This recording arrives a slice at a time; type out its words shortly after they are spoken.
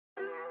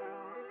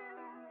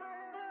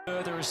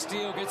Further, a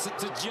steal gets it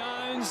to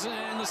Jones,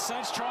 and the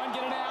Saints try and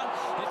get it out.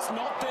 It's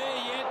not there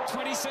yet.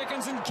 20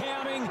 seconds and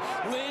counting.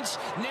 Lynch,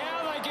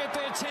 now they get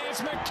their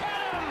chance.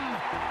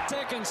 McAdam!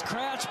 Seconds,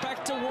 Crouch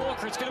back to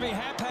Walker. It's going to be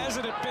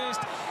haphazard at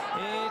best.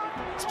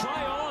 It's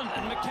play on,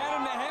 and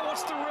McAdam now,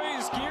 what's the read?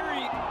 It's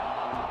Geary.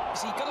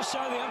 So you've got to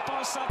show the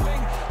umpire something.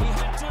 He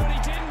had to, and he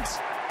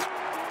didn't.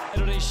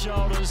 On his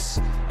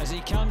shoulders as he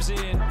comes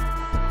in.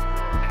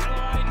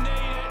 Adelaide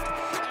need it,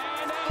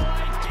 and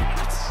Adelaide get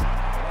it.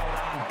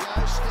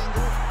 Goes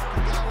Stingle,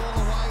 can go all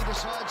the way,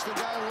 decides to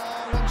go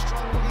long and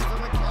strong, looking for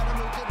McAdam,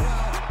 who did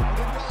well.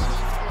 Did well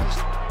enough at least.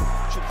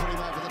 Should put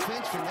him over the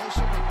fence from there,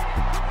 shouldn't he?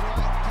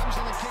 Anyway, comes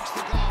in and kicks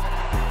the goal.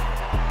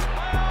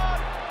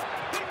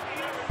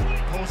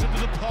 Pulls it to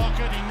the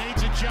pocket, he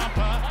needs a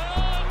jumper.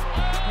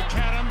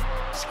 McAdam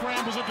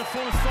scrambles it to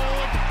full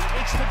forward,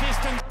 it's the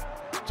distance.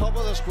 Top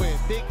of the square,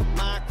 big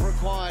mark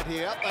required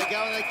here. Up they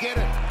go and they get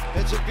it.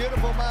 It's a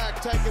beautiful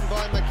mark taken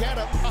by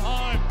McAdam.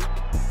 Home.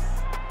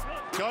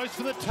 Goes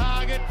for the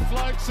target,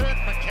 floats it,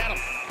 McAdam.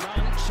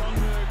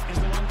 Schonberg is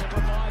the one to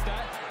provide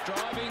that.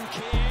 Driving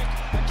kick,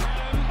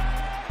 McAdam.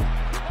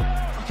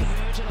 Looking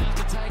urgent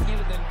after taking it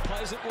and then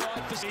plays it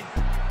wide for Sid.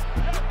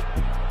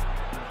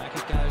 Back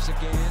it goes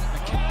again,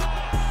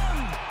 McAdam.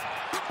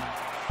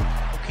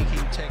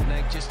 Kicking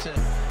technique just to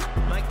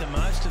make the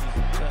most of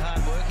the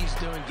hard work he's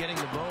doing getting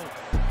the ball.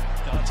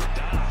 Oh, it's a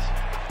dart.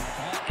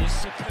 That is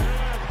superb.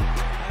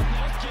 And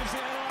that gives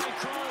the Adelaide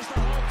Crows the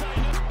hope they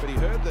know. But he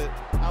heard the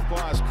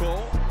umpire's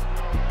call.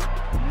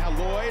 Now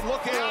Lloyd,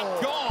 look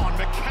out, gone.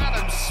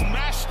 McAdam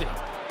smashed him.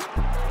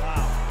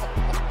 Wow.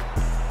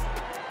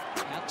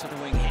 Out to the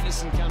wing.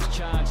 Henderson comes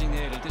charging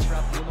there to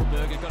disrupt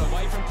Himmelberger. Got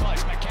away from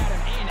close.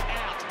 McAdam in,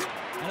 out,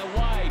 and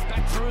away.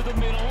 Back through the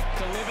middle.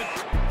 Delivered.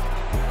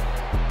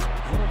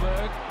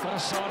 Himmelberg got a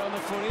side on the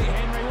footy.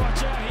 Henry,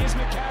 watch out. Here's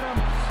McAdam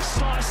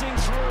slicing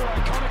through.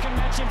 O'Connor can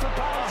match him for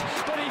pass,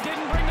 but he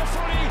didn't bring the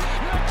footy.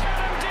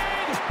 McAdam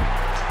did.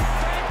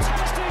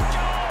 Fantastic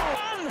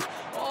goal.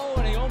 Oh,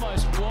 and he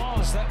almost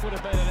was. That would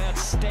have been an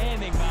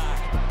outstanding mark.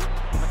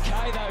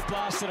 McKay, though,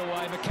 blasted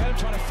away. McAdam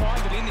trying to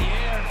find it in the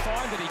air and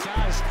find that he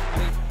does.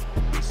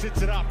 And He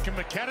sits it up. Can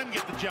McAdam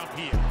get the jump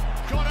here?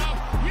 Got up.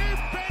 You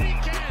bet he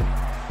can.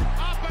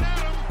 Up and at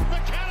him.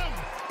 McAdam.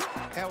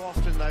 How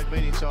often they've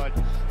been inside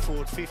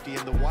forward 50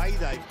 and the way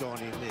they've gone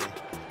in there.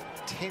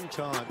 10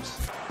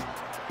 times.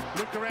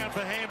 Looked around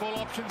for handball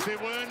options. There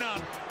were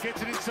none.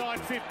 Gets it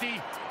inside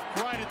 50.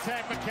 Great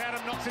attack.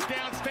 McAdam knocks it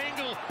down.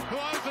 Stengel, who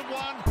owes him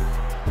one.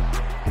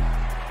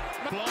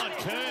 Blind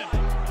turn.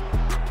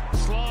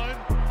 Sloan,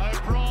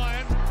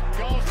 O'Brien,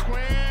 goal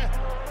square.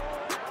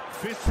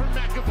 Fist from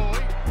McAvoy.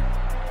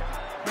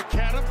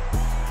 McAdam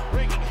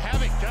wreaking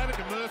havoc. Gave it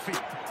to Murphy.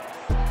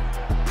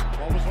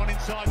 What was one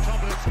inside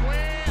top of the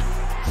square?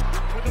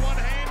 With the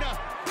one-hander.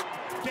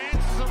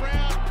 Dances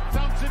around.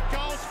 Thumps it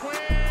goal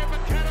square.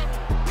 McAdam.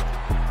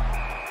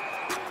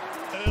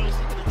 Earls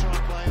going to try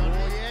and play on.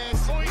 Oh,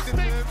 yes. Oh, he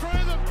sneaked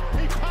through them.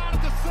 He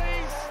parted the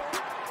seas.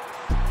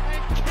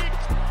 And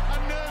kicked a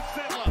nerve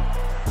settler.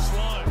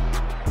 Sloan.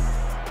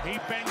 He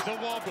bangs a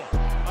wobbler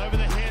over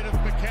the head of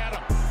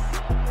McAdam.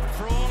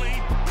 Frawley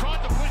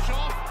tried to push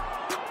off.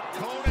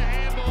 Called a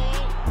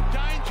handball.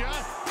 Danger.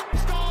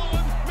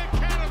 Stolen.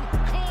 McAdam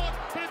caught.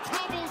 But it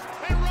tumbles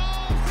and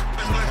rolls.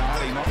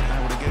 Hardy not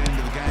able to get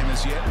into the game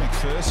as yet.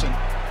 McPherson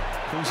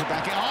pulls it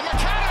back in. Oh,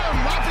 McAdam!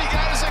 Up he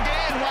goes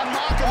again. One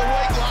mark of the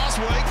week last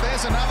week.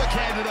 There's another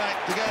candidate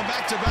to go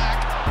back to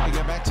back. We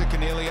go back to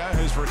Cornelio,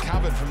 who's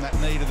recovered from that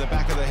knee to the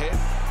back of the head.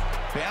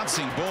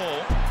 Bouncing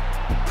ball.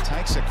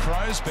 Takes a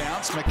crow's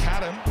bounce.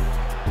 McAdam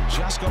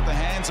just got the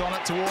hands on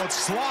it towards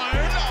Sloan.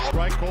 Oh.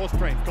 Great core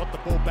strength. Got the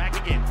ball back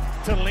again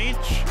to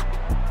Lynch.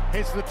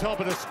 Heads to the top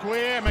of the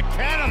square.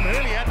 McAdam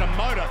really had to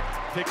motor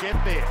to get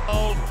there.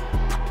 Old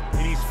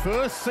in his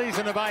first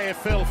season of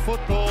AFL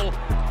football.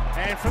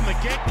 And from the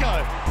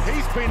get-go,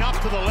 he's been up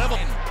to the level.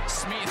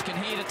 Smith can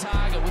hit a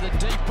target with a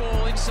deep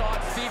ball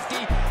inside 50.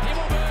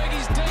 Himmelberg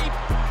is deep.